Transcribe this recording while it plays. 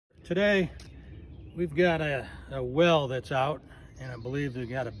today we've got a well that's out, and I believe they've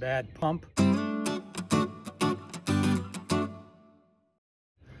got a bad pump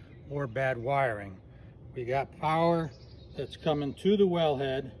or bad wiring. We got power that's coming to the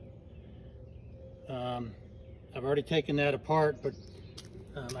wellhead. I've already taken that apart, but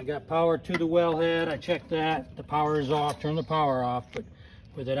I got power to the wellhead. I checked that. The power is off. Turn the power off. But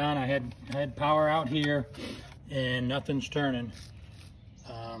with it on, I had power out here, and nothing's turning.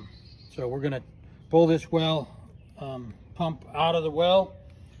 So we're gonna pull this well pump out of the well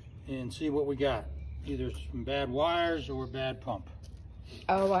and see what we got. Either some bad wires or bad pump.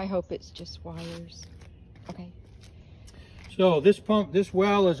 Oh, I hope it's just wires. Okay. So this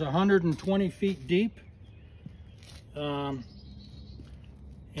well is 120 feet deep. And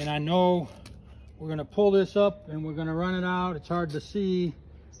I know we're gonna pull this up and we're gonna run it out. It's hard to see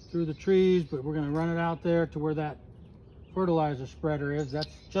through the trees, but we're gonna run it out there to where that fertilizer spreader is.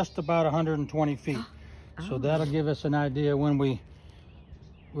 That's just about 120 feet. Oh. So that'll give us an idea when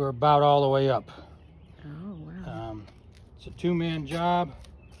we're about all the way up. Oh, wow. It's a two-man job.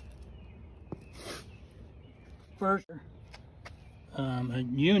 First, a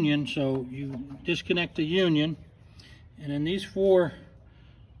union, so you disconnect the union, and then these four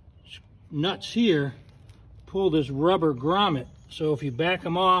nuts here pull this rubber grommet. So if you back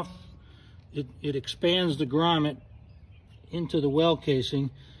them off, it expands the grommet into the well casing.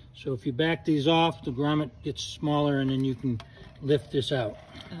 So if you back these off, the grommet gets smaller, and then you can lift this out.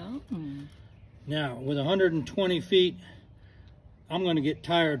 Oh. Now, with 120 feet, I'm going to get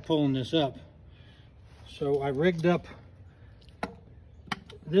tired pulling this up. So I rigged up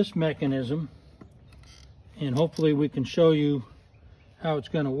this mechanism, and hopefully we can show you how it's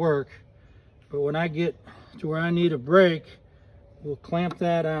going to work. But when I get to where I need a brake, we'll clamp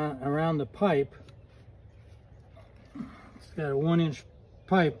that around the pipe. It's got a 1-inch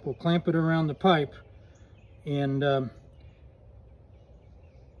pipe. We'll clamp it around the pipe, and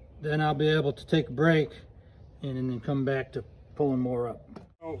then I'll be able to take a break and then come back to pulling more up.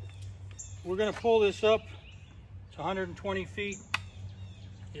 So we're going to pull this up. It's 120 feet.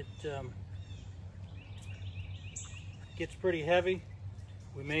 It gets pretty heavy.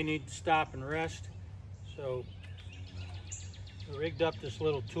 We may need to stop and rest. So we rigged up this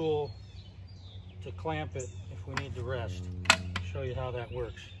little tool to clamp it if we need to rest. I'll show you how that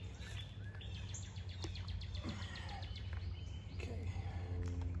works. Okay,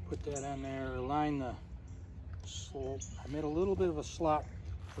 put that on there, align the slope. I made a little bit of a slot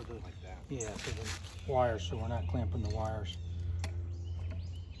for the, like that. Yeah, for the wires, so we're not clamping the wires.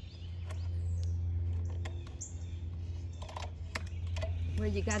 Well,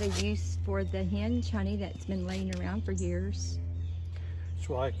 you got a use for the hinge, honey, that's been laying around for years. That's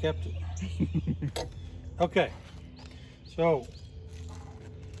why I kept it. Okay, so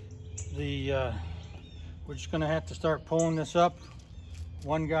we're just gonna have to start pulling this up.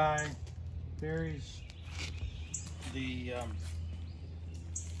 One guy buries the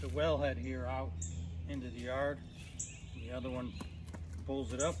wellhead here out into the yard, and the other one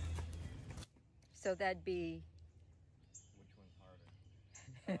pulls it up. So that'd be...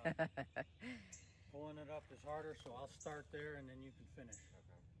 Pulling it up is harder, so I'll start there and then you can finish.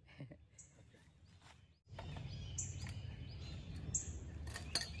 Okay.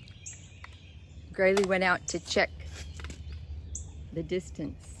 Grayley went out to check the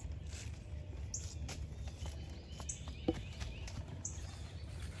distance.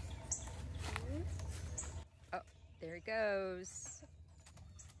 Oh, there he goes.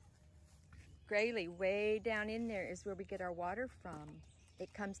 Grayley, way down in there is where we get our water from.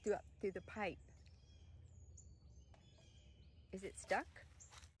 It comes up through the pipe. Is it stuck?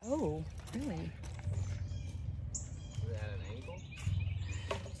 Oh, really? Is it at an angle?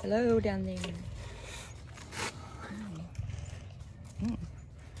 Hello, down there. Mm.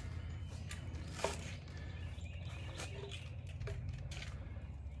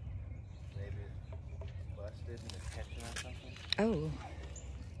 Maybe it's busted and it's catching on something? Oh.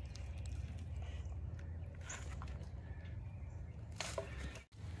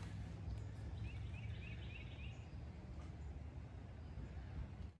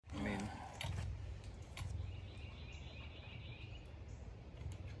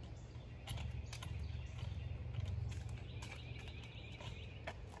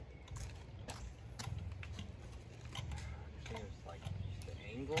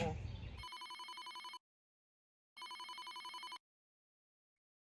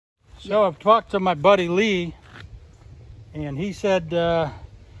 So I've talked to my buddy Lee, and he said that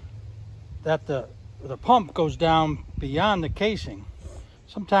the pump goes down beyond the casing.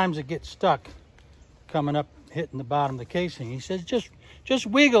 Sometimes it gets stuck coming up, hitting the bottom of the casing. He says just just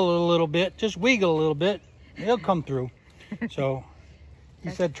wiggle it a little bit. Just wiggle a little bit. It'll come through. So he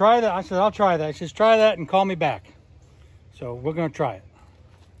said, try that. I said, I'll try that. He says, try that and call me back. So we're going to try it.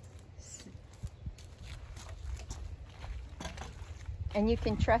 And you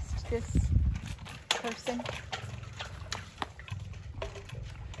can trust this person?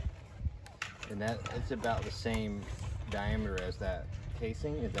 And that it's about the same diameter as that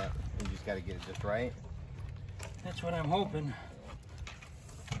casing. Is that you just got to get it just right? That's what I'm hoping.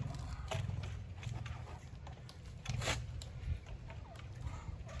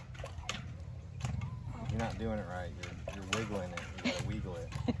 You're not doing it right. You're wiggling it. You got to wiggle it.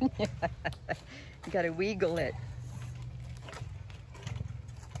 You got to wiggle it.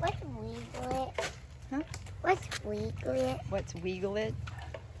 What's wiggle it? Huh? What's wiggle it? What's wiggle it?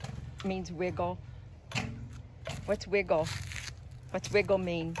 Means wiggle. What's wiggle? What's wiggle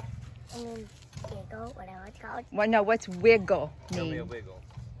mean? I mean, wiggle, whatever it's called. Well, no, what's wiggle Tell me a mean? wiggle.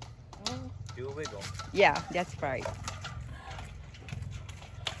 Do a wiggle. Yeah, that's right.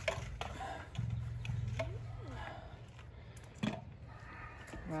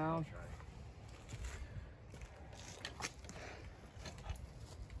 Wow.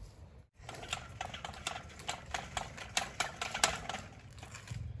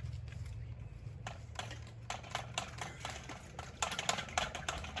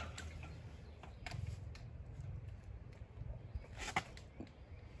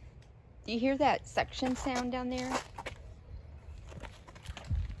 Do you hear that suction sound down there?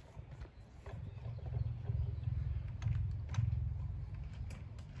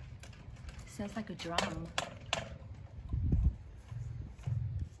 Sounds like a drum.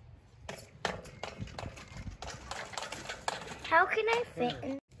 How can I fit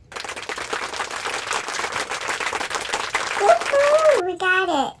in? Woohoo! We got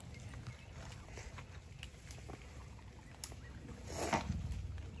it!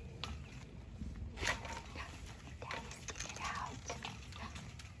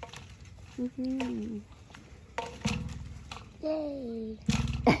 Yay!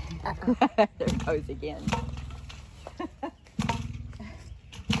 There it goes again.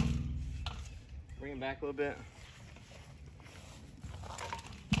 Bring it back a little bit.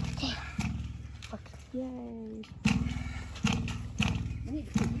 Yay. I need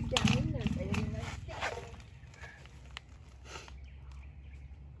to put you down in there, baby.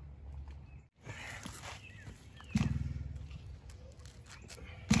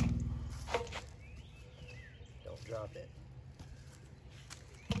 Don't drop it.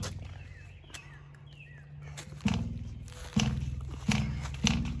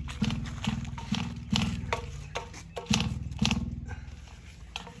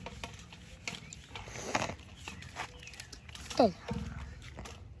 Hey.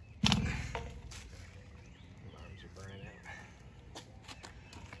 My arms are burning out.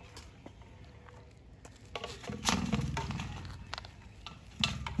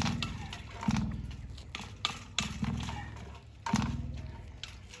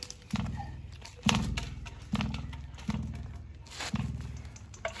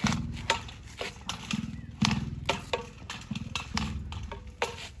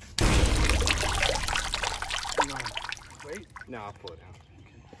 Wait. No, I'll pull it out.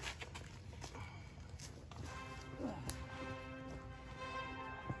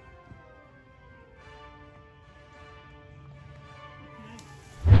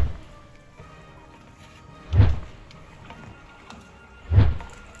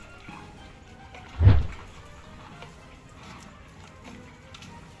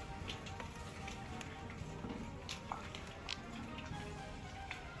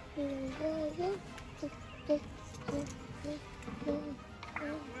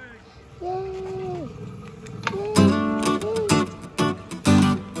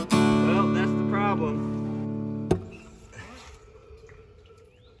 Well, that's the problem.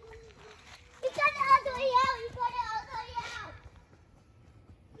 You got it all the way out! You got it all the way out!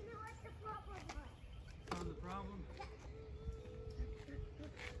 You know what's the problem? Found the problem?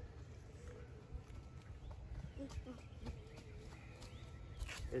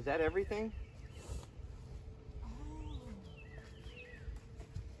 Is that everything?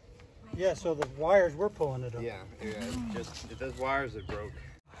 Yeah, so the wires were pulling it up. Yeah, just those wires that broke.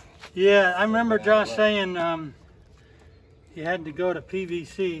 Yeah, I remember Josh saying you had to go to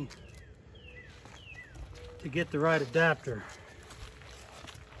PVC to get the right adapter.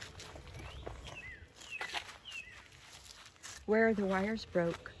 Where are the wires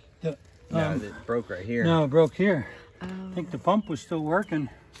broke? No, it broke right here. No, it broke here. Oh. I think the pump was still working.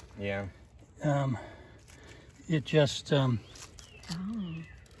 Yeah. It just, Oh.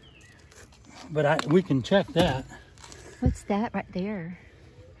 but we can check that. What's that right there?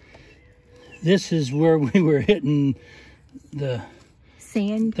 This is where we were hitting the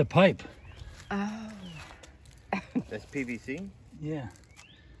Sand? the pipe. Oh. That's PVC? Yeah.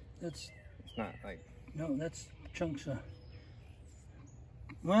 That's It's not like... no, that's chunks of,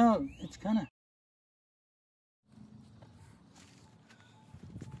 well, it's kind of.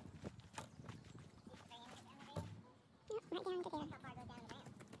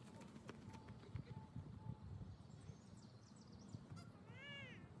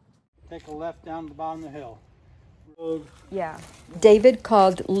 Take a left down the bottom of the hill. Road. Yeah. David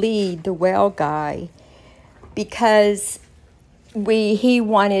called Lee the well guy because he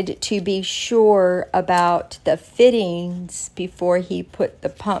wanted to be sure about the fittings before he put the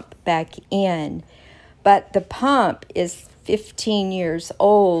pump back in. But the pump is 15 years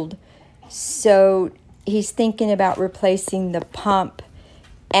old, so he's thinking about replacing the pump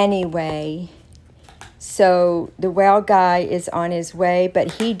anyway. So the well guy is on his way,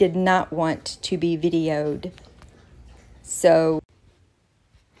 but he did not want to be videoed. So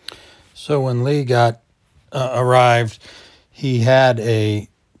when Lee arrived, he had a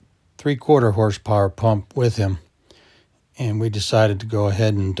 3/4 horsepower pump with him, and we decided to go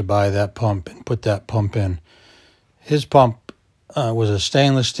ahead and to buy that pump and put that pump in. His pump was a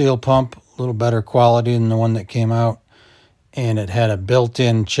stainless steel pump, a little better quality than the one that came out, and it had a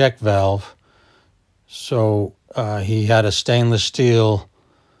built-in check valve. So he had a stainless steel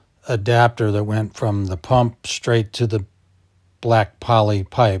adapter that went from the pump straight to the black poly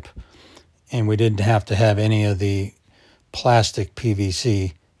pipe, and we didn't have to have any of the plastic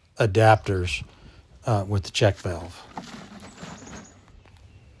PVC adapters with the check valve.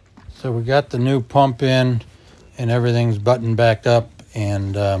 So we got the new pump in, and everything's buttoned back up,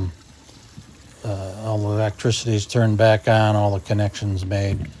 and all the electricity's turned back on, all the connections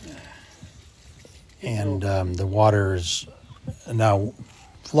made. And the water is now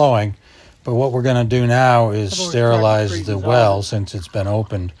flowing. But what we're going to do now is sterilize the well since it's been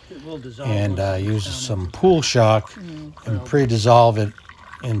opened, and use some pool shock and pre-dissolve it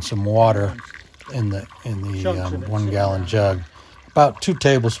in some water in the 1 gallon jug. About 2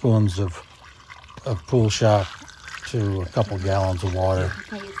 tablespoons of pool shock to a couple gallons of water.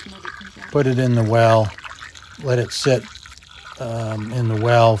 Put it in the well, let it sit in the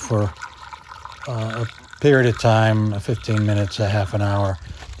well for a period of time, 15 minutes, a half an hour,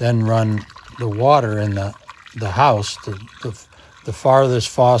 then run the water in the house, the farthest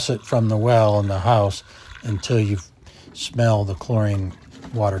faucet from the well in the house, until you smell the chlorine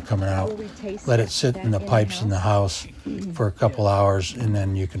water coming out. Let it sit in the pipes in the house for a couple hours, and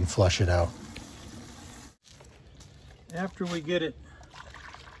then you can flush it out. After we get it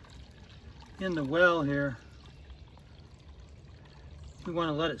in the well here, we want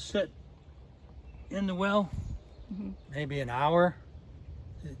to let it sit in the well, maybe an hour,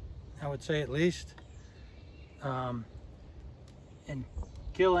 I would say at least, and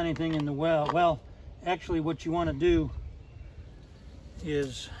kill anything in the well. Well, actually what you want to do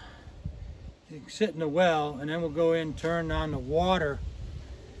is you sit in the well, and then we'll go in, turn on the water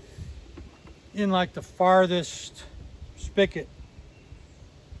in like the farthest spigot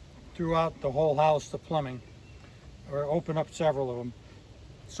throughout the whole house, the plumbing, or open up several of them,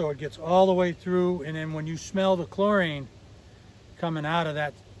 so it gets all the way through. And then when you smell the chlorine coming out of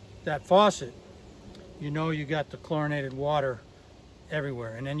that faucet, you know you got the chlorinated water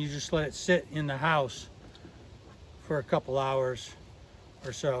everywhere. And then you just let it sit in the house for a couple hours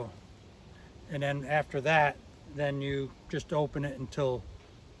or so, and then after that, then you just open it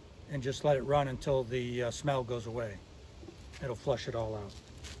and just let it run until the smell goes away. It'll flush it all out.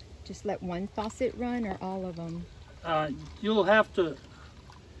 just let one faucet run or all of them? You'll have to,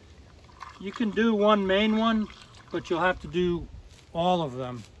 you can do one main one, but you'll have to do all of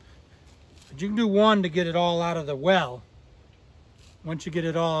them. But you can do one to get it all out of the well. Once you get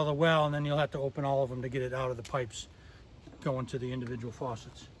it all out of the well, and then you'll have to open all of them to get it out of the pipes going to the individual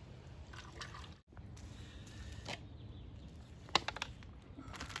faucets.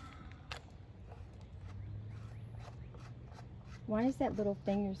 Why is that little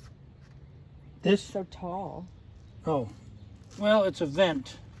thing This? so tall? Oh, well, it's a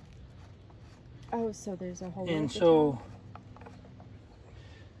vent. Oh, so there's a hole. And so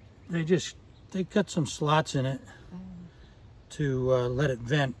they cut some slots in it to let it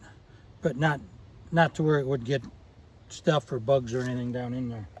vent, but not to where it would get stuff or bugs or anything down in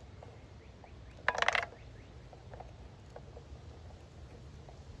there.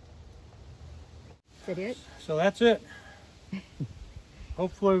 Is that it? So that's it.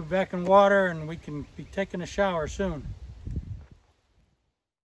 Hopefully we're back in water and we can be taking a shower soon.